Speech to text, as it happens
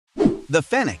The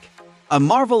Fennek, a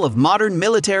marvel of modern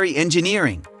military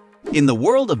engineering. In the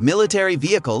world of military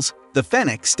vehicles, the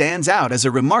Fennek stands out as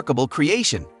a remarkable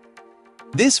creation.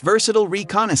 This versatile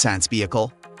reconnaissance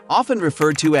vehicle, often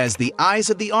referred to as the eyes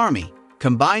of the Army,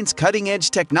 combines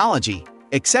cutting-edge technology,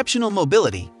 exceptional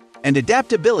mobility, and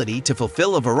adaptability to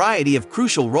fulfill a variety of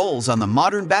crucial roles on the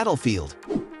modern battlefield.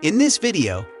 In this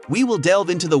video, we will delve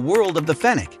into the world of the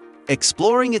Fennek,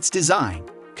 exploring its design,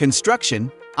 construction,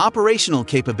 operational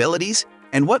capabilities,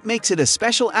 and what makes it a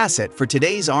special asset for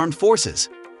today's armed forces.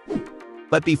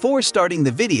 But before starting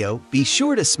the video, be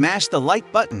sure to smash the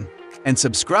like button and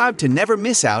subscribe to never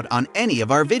miss out on any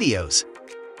of our videos.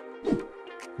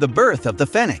 The birth of the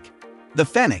Fennek. The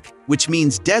Fennek, which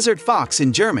means desert fox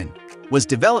in German, was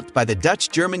developed by the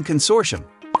Dutch-German consortium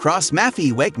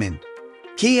Krauss-Maffei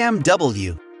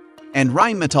KMW and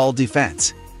Rheinmetall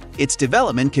Defense. Its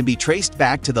development can be traced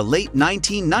back to the late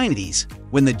 1990s,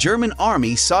 when the German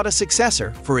army sought a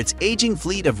successor for its aging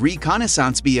fleet of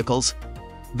reconnaissance vehicles.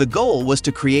 The goal was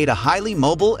to create a highly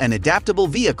mobile and adaptable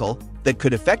vehicle that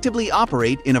could effectively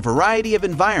operate in a variety of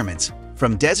environments,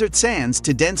 from desert sands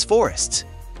to dense forests.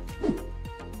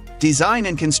 Design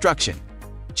and construction.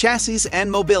 Chassis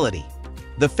and mobility.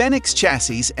 The Fennek's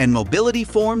chassis and mobility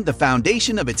form the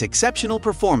foundation of its exceptional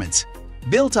performance.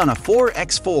 Built on a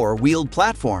 4x4 wheeled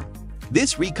platform,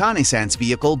 this reconnaissance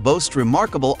vehicle boasts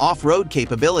remarkable off-road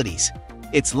capabilities.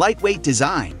 Its lightweight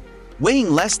design, weighing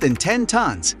less than 10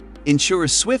 tons,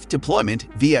 ensures swift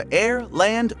deployment via air,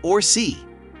 land, or sea.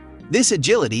 This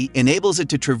agility enables it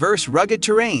to traverse rugged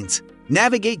terrains,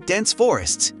 navigate dense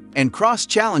forests, and cross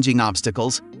challenging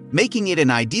obstacles, making it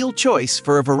an ideal choice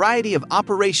for a variety of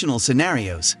operational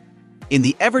scenarios. In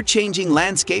the ever-changing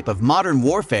landscape of modern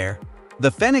warfare,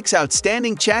 the Fennek's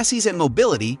outstanding chassis and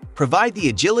mobility provide the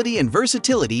agility and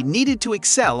versatility needed to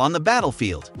excel on the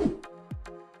battlefield.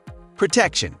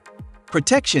 Protection.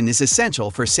 Protection is essential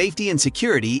for safety and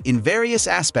security in various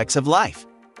aspects of life.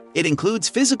 It includes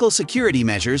physical security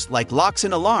measures like locks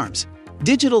and alarms,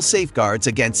 digital safeguards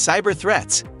against cyber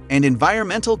threats, and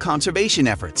environmental conservation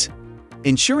efforts.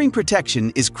 Ensuring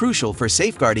protection is crucial for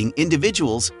safeguarding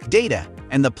individuals, data,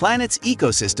 and the planet's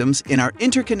ecosystems in our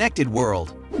interconnected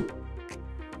world.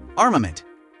 Armament.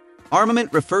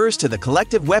 Armament refers to the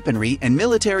collective weaponry and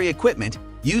military equipment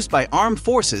used by armed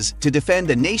forces to defend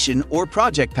a nation or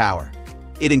project power.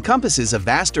 It encompasses a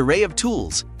vast array of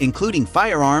tools, including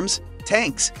firearms,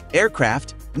 tanks,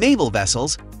 aircraft, naval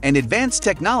vessels, and advanced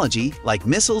technology like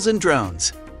missiles and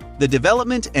drones. The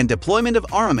development and deployment of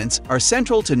armaments are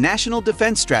central to national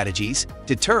defense strategies,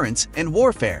 deterrence, and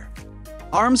warfare.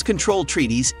 Arms control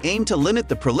treaties aim to limit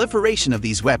the proliferation of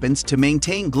these weapons to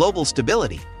maintain global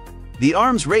stability. The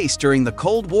arms race during the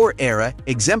Cold War era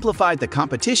exemplified the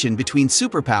competition between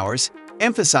superpowers,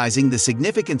 emphasizing the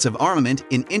significance of armament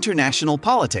in international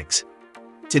politics.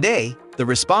 Today, the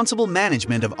responsible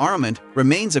management of armament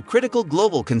remains a critical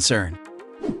global concern.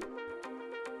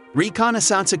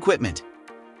 Reconnaissance equipment.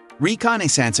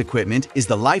 Reconnaissance equipment is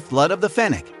the lifeblood of the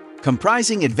Fennek,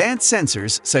 comprising advanced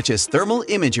sensors such as thermal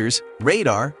imagers,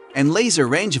 radar, and laser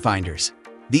rangefinders.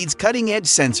 These cutting-edge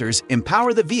sensors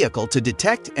empower the vehicle to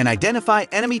detect and identify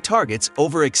enemy targets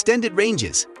over extended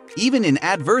ranges, even in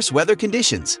adverse weather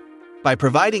conditions. By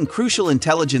providing crucial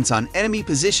intelligence on enemy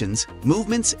positions,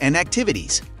 movements, and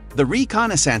activities, the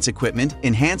reconnaissance equipment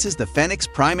enhances the Fennek's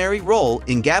primary role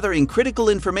in gathering critical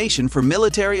information for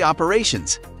military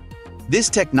operations. This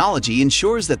technology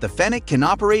ensures that the Fennek can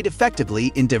operate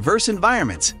effectively in diverse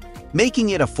environments,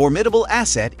 making it a formidable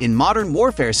asset in modern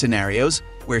warfare scenarios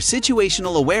where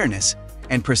situational awareness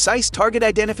and precise target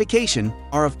identification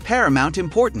are of paramount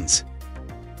importance.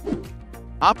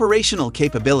 Operational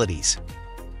capabilities.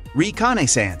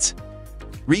 Reconnaissance.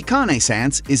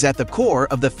 Reconnaissance is at the core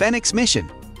of the Fennek's mission.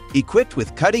 Equipped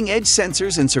with cutting-edge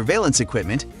sensors and surveillance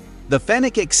equipment, the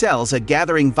Fennek excels at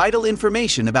gathering vital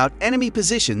information about enemy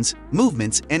positions,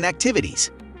 movements, and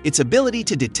activities. Its ability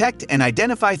to detect and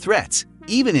identify threats,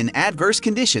 even in adverse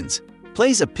conditions,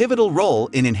 plays a pivotal role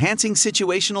in enhancing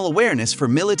situational awareness for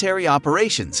military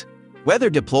operations. Whether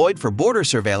deployed for border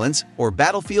surveillance or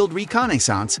battlefield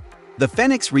reconnaissance, the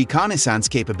Fennek's reconnaissance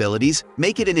capabilities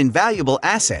make it an invaluable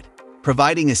asset,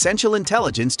 providing essential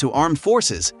intelligence to armed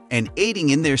forces and aiding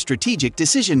in their strategic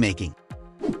decision-making.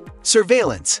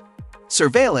 Surveillance.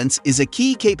 Surveillance is a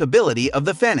key capability of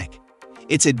the Fennek.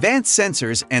 Its advanced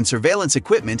sensors and surveillance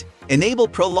equipment enable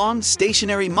prolonged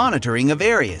stationary monitoring of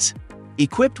areas.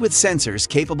 Equipped with sensors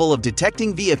capable of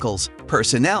detecting vehicles,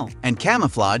 personnel, and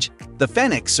camouflage, the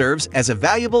Fennek serves as a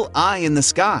valuable eye in the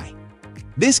sky.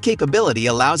 This capability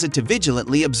allows it to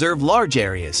vigilantly observe large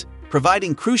areas,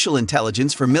 providing crucial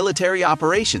intelligence for military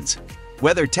operations.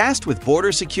 Whether tasked with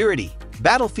border security,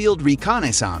 battlefield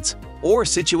reconnaissance, or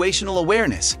situational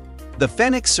awareness, the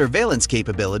Fennek's surveillance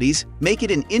capabilities make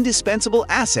it an indispensable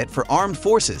asset for armed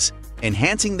forces,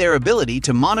 enhancing their ability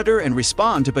to monitor and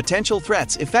respond to potential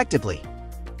threats effectively.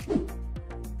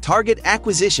 Target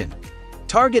acquisition.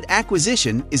 Target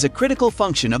acquisition is a critical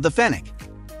function of the Fennek.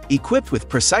 Equipped with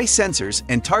precise sensors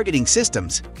and targeting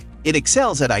systems, it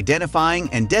excels at identifying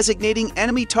and designating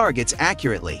enemy targets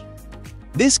accurately.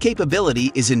 This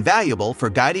capability is invaluable for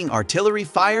guiding artillery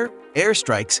fire,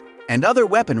 airstrikes, and other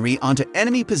weaponry onto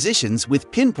enemy positions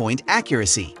with pinpoint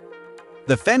accuracy.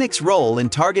 The Fennek's role in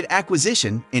target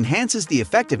acquisition enhances the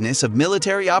effectiveness of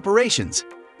military operations,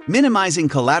 minimizing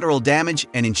collateral damage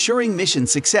and ensuring mission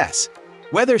success.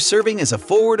 Whether serving as a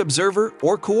forward observer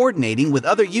or coordinating with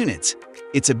other units,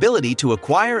 its ability to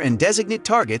acquire and designate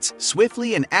targets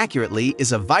swiftly and accurately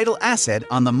is a vital asset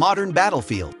on the modern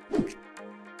battlefield.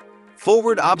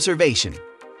 Forward observation.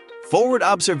 Forward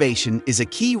observation is a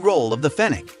key role of the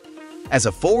Fennek. As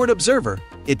a forward observer,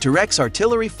 it directs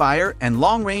artillery fire and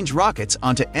long-range rockets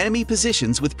onto enemy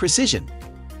positions with precision.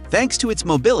 Thanks to its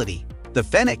mobility, the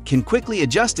Fennek can quickly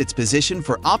adjust its position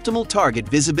for optimal target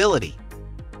visibility.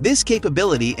 This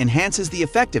capability enhances the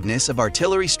effectiveness of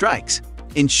artillery strikes,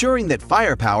 ensuring that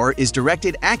firepower is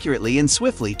directed accurately and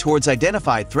swiftly towards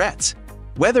identified threats.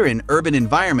 Whether in urban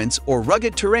environments or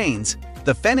rugged terrains,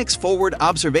 the Fennek's forward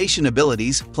observation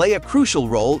abilities play a crucial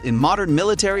role in modern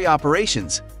military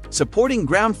operations, supporting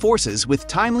ground forces with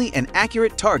timely and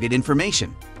accurate target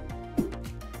information.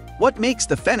 What makes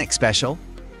the Fennek special?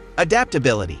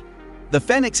 Adaptability. The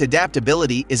Fennek's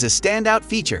adaptability is a standout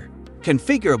feature,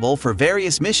 configurable for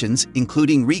various missions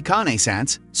including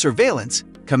reconnaissance, surveillance,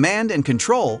 command and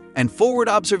control, and forward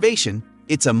observation.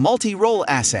 It's a multi-role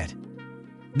asset.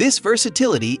 This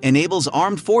versatility enables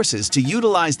armed forces to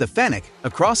utilize the Fennek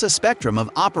across a spectrum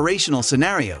of operational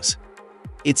scenarios.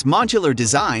 Its modular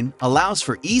design allows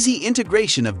for easy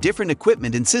integration of different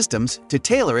equipment and systems to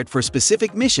tailor it for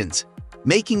specific missions,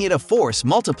 making it a force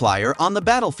multiplier on the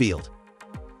battlefield.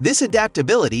 This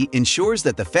adaptability ensures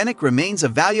that the Fennek remains a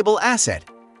valuable asset,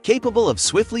 capable of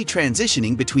swiftly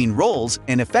transitioning between roles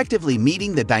and effectively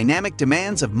meeting the dynamic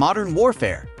demands of modern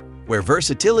warfare, where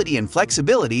versatility and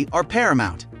flexibility are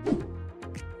paramount.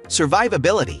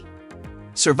 Survivability.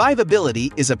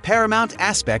 Survivability is a paramount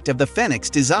aspect of the Fennek's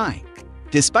design.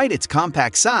 Despite its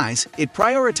compact size, it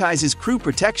prioritizes crew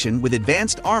protection with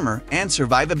advanced armor and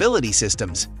survivability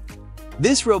systems.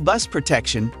 This robust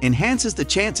protection enhances the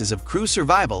chances of crew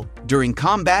survival during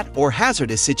combat or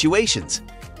hazardous situations.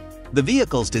 The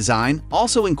vehicle's design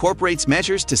also incorporates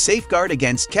measures to safeguard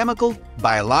against chemical,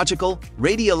 biological,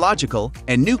 radiological,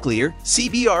 and nuclear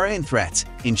 (CBRN) threats,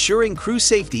 ensuring crew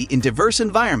safety in diverse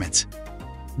environments.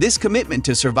 This commitment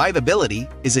to survivability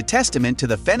is a testament to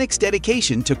the Fennek's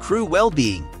dedication to crew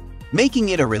well-being, making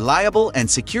it a reliable and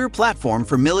secure platform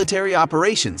for military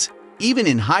operations, even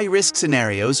in high-risk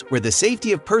scenarios where the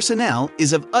safety of personnel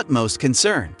is of utmost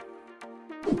concern.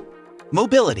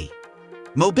 Mobility.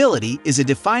 Mobility is a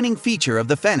defining feature of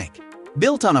the Fennek.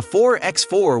 Built on a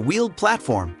 4x4 wheeled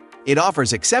platform, it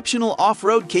offers exceptional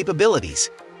off-road capabilities,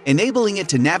 enabling it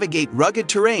to navigate rugged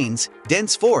terrains,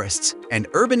 dense forests, and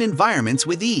urban environments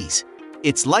with ease.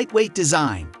 Its lightweight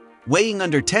design, weighing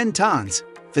under 10 tons,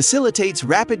 facilitates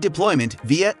rapid deployment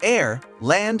via air,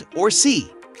 land, or sea,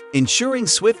 ensuring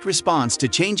swift response to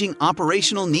changing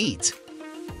operational needs.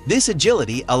 This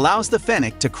agility allows the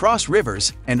Fennek to cross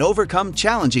rivers and overcome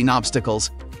challenging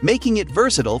obstacles, making it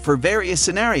versatile for various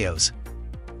scenarios.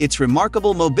 Its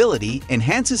remarkable mobility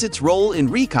enhances its role in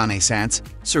reconnaissance,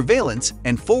 surveillance,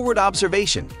 and forward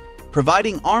observation,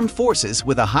 providing armed forces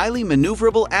with a highly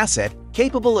maneuverable asset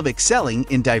capable of excelling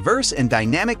in diverse and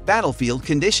dynamic battlefield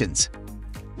conditions.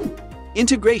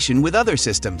 Integration with other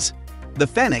systems. The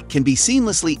Fennek can be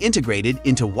seamlessly integrated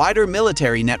into wider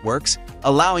military networks,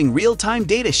 allowing real-time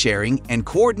data sharing and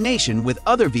coordination with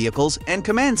other vehicles and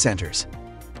command centers.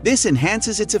 This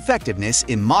enhances its effectiveness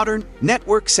in modern,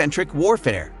 network-centric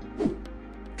warfare.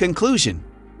 Conclusion.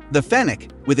 The Fennek,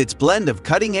 with its blend of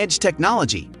cutting-edge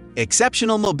technology,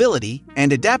 exceptional mobility,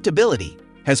 and adaptability,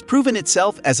 has proven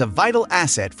itself as a vital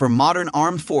asset for modern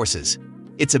armed forces.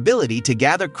 Its ability to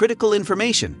gather critical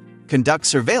information, conduct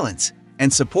surveillance,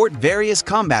 and support various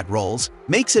combat roles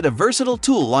makes it a versatile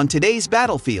tool on today's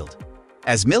battlefield.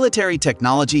 As military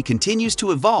technology continues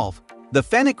to evolve, the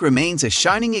Fennek remains a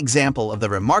shining example of the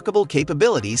remarkable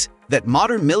capabilities that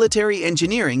modern military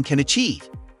engineering can achieve.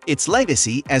 Its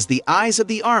legacy as the eyes of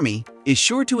the Army is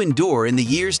sure to endure in the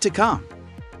years to come.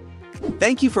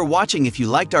 Thank you for watching. If you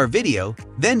liked our video,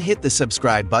 then hit the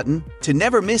subscribe button to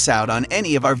never miss out on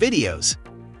any of our videos.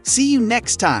 See you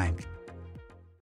next time.